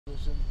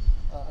situation.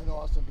 I know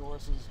Austin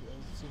Doris seems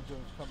to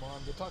have come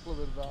on, but talk a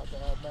little bit about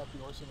Matt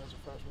Bjorson as a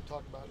freshman.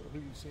 Talk about who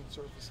you've seen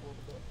surface a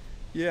little bit.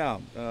 Yeah,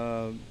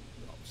 I'll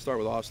start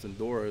with Austin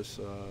Doris.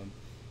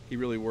 He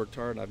really worked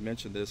hard, and I've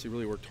mentioned this, he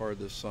really worked hard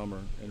this summer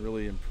and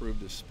really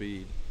improved his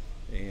speed.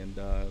 And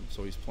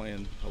so he's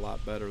playing a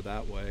lot better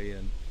that way,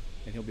 and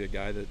he'll be a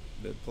guy that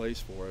plays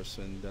for us.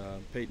 And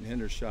Peyton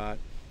Hendershot,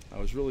 I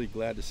was really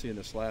glad to see in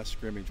this last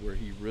scrimmage where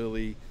he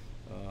really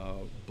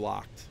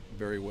blocked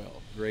very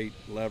well. Great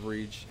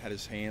leverage, had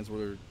his hands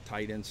where they're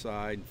tight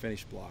inside, and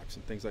finished blocks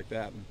and things like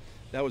that. And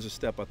that was a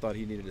step I thought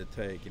he needed to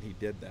take, and he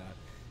did that.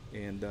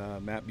 And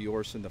Matt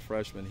Bjorson, the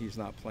freshman, he's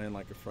not playing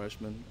like a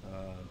freshman.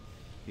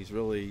 He's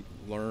really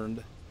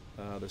learned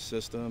the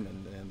system,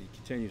 and he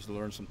continues to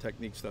learn some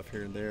technique stuff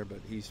here and there, but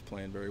he's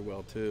playing very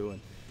well too.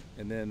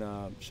 And then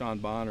Sean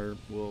Bonner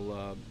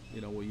we'll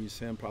use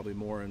him probably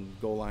more in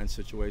goal line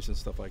situations,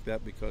 stuff like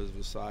that, because of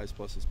his size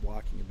plus his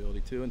blocking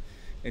ability too.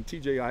 And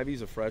TJ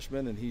Ivey's a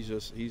freshman, and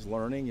he's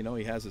learning.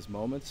 He has his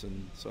moments,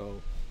 and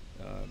so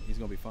he's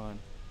going to be fine.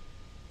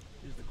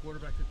 Is the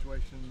quarterback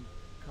situation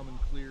coming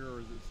clear, or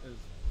is it as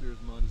clear as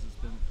mud as it's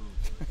been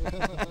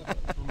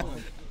for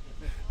months?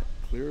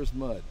 Clear as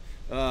mud.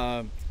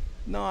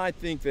 No, I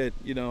think that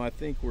I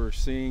think we're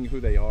seeing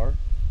who they are,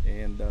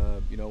 and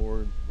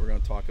we're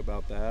going to talk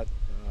about that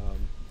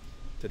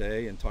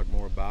today and talk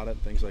more about it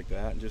and things like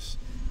that. And just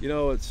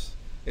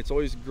it's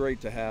always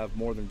great to have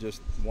more than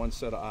just one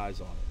set of eyes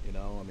on it.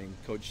 I mean,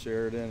 Coach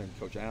Sheridan and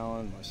Coach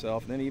Allen,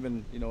 myself, and then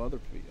even other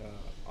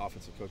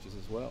offensive coaches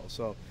as well.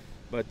 So,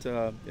 but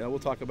we'll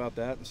talk about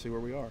that and see where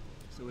we are.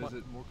 So is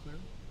it more clear?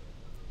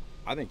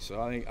 I think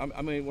so.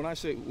 I mean, when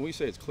we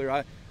say it's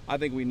clear, I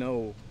think we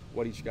know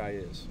what each guy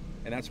is,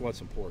 and that's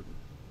what's important.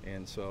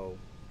 And so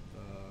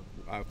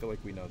I feel like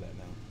we know that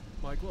now.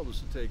 Mike, what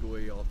was the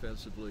takeaway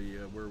offensively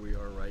where we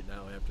are right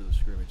now after the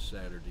scrimmage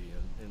Saturday,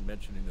 and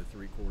mentioning the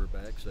three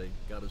quarterbacks, they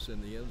got us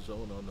in the end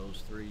zone on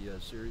those three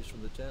series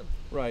from the 10?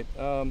 Right.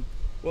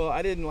 Well,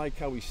 I didn't like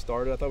how we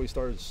started. I thought we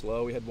started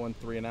slow. We had 1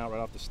 3-and-out right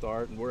off the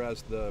start, and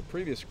whereas the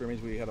previous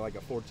scrimmage we had like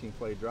a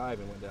 14-play drive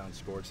and went down and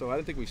scored. So I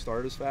didn't think we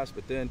started as fast,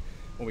 but then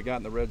when we got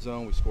in the red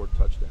zone, we scored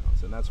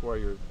touchdowns, and that's why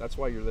you're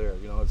there.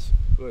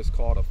 It's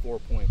called a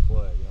 4-point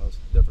play. It's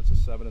the difference of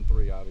 7 and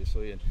 3,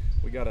 obviously, and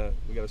we gotta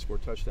score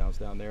touchdowns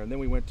down there. And then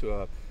we went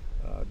to a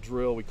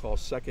drill we call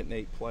 2nd and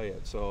 8 play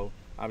it. So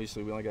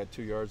obviously we only got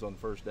 2 yards on the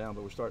first down,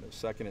 but we're starting at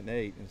 2nd and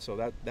 8, and so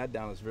that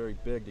down is very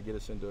big to get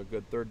us into a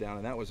good third down,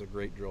 and that was a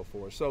great drill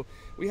for us. So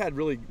we had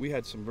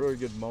some very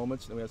good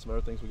moments, and we had some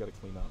other things we got to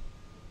clean up.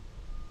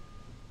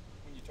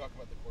 When you talk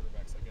about the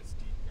quarterbacks, I guess,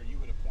 are you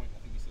at a point, I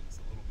think you said this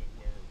a little bit,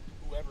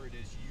 where whoever it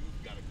is,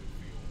 you've got a good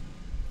feel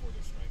for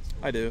their strengths?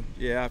 I do.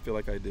 Yeah, I feel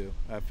like I do.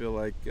 I feel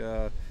like,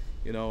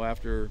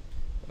 after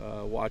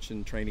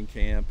watching training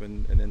camp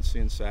and then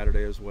seeing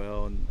Saturday as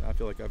well, and I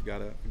feel like I've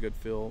got a good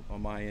feel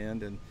on my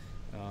end, and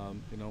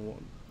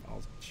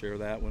I'll share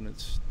that when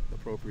it's the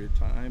appropriate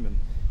time. And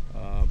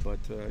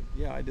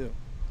yeah, I do.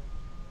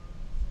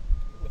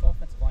 With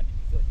offensive line, do you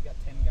feel like you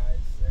got 10 guys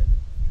there that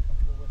you're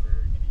comfortable with,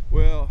 or maybe?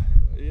 Well,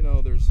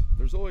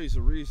 there's always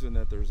a reason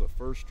that there's a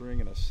first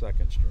string and a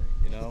second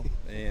string,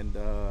 and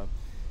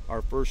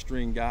our first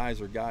string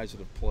guys are guys that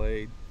have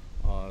played.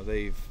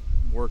 They've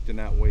worked in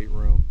that weight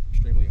room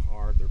extremely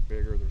hard. They're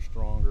bigger, they're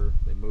stronger,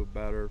 they move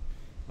better.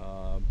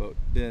 But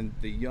then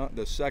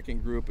the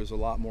second group is a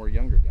lot more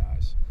younger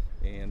guys,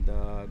 and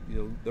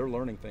they're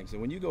learning things.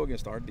 And when you go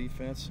against our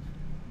defense,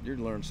 you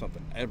learn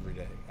something every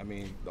day. I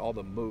mean, all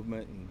the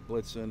movement and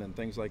blitzing and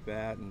things like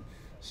that, and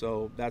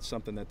so that's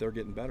something that they're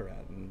getting better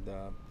at. And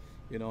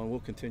and we'll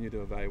continue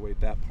to evaluate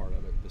that part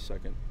of it, the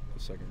second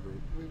group.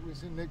 We've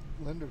seen Nick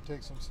Linder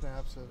take some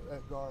snaps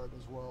at guard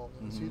as well.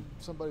 Is he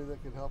somebody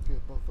that could help you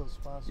at both those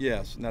spots?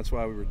 Yes, and that's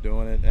why we were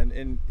doing it.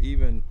 And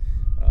even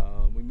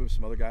we moved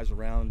some other guys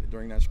around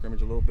during that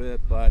scrimmage a little bit,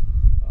 but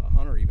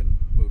Hunter even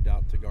moved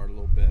out to guard a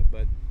little bit.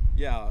 But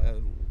yeah,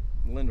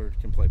 Linder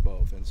can play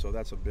both, and so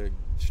that's a big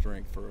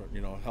strength for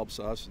helps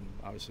us, and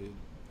obviously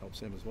helps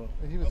him as well.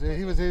 He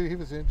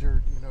was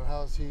injured.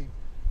 How's he?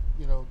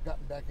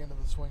 Gotten back into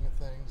the swing of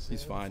things.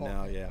 He's fine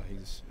now. Yeah,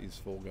 he's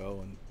full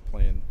go and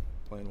playing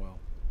well.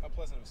 How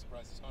pleasant of a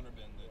surprise has Hunter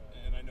been?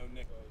 And I know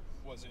Nick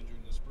was injured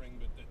in the spring,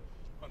 but that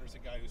Hunter's a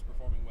guy who's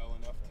performing well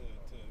enough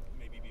to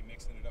maybe be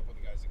mixing it up with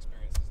a guy's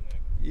experience as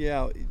Nick.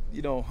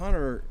 Yeah,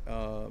 Hunter.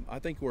 I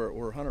think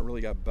where Hunter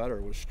really got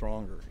better was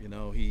stronger.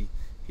 He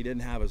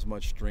didn't have as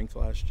much strength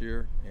last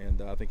year,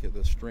 and I think that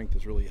the strength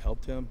has really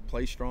helped him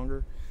play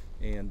stronger,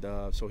 and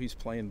so he's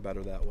playing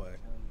better that way.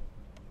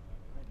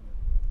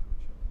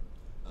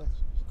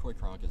 Coy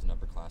Cronk is an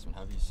upperclassman. How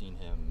have you seen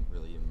him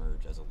really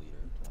emerge as a leader?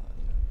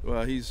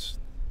 Well, he's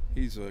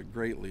a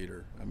great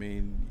leader. I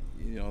mean,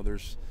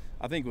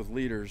 I think with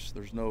leaders,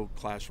 there's no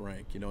class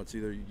rank. It's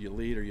either you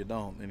lead or you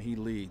don't, and he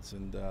leads.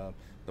 And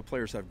the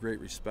players have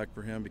great respect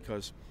for him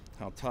because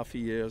how tough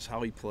he is,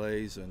 how he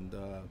plays, and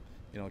the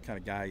kind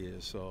of guy he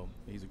is. So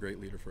he's a great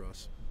leader for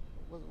us.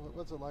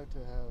 What's it like to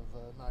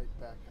have Knight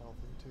back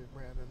healthy too?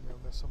 Brandon,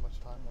 missed so much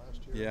time last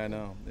year. Yeah, I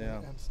know. Yeah,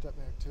 and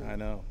Stepniak too. I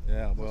know.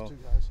 Yeah, those well, two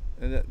guys.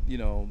 and that,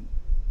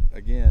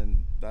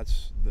 again,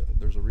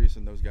 there's a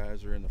reason those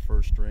guys are in the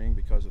first string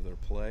because of their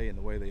play and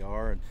the way they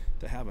are, and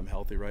to have them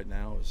healthy right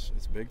now it's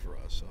big for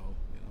us. So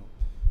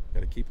got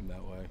to keep them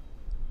that way.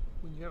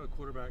 When you have a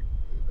quarterback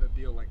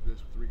deal like this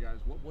with three guys,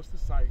 what's the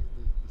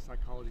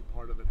psychology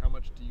part of it? How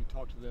much do you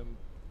talk to them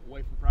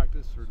away from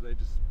practice, or do they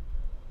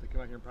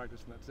come out here and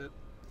practice and that's it?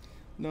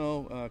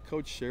 No,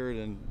 Coach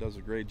Sheridan does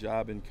a great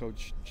job, and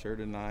Coach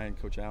Sheridan and I and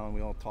Coach Allen,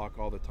 we all talk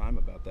all the time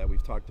about that.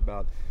 We've talked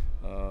about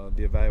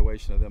the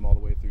evaluation of them all the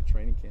way through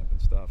training camp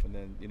and stuff, and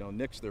then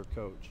Nick's their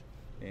coach,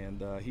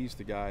 and he's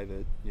the guy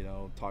that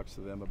talks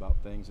to them about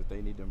things that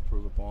they need to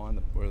improve upon,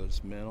 whether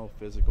it's mental,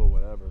 physical,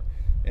 whatever.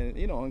 And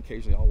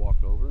occasionally I'll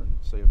walk over and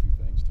say a few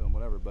things to him,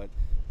 whatever. But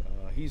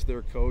he's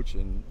their coach,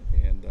 and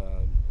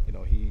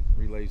he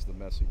relays the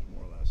message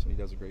more or less, and he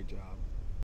does a great job.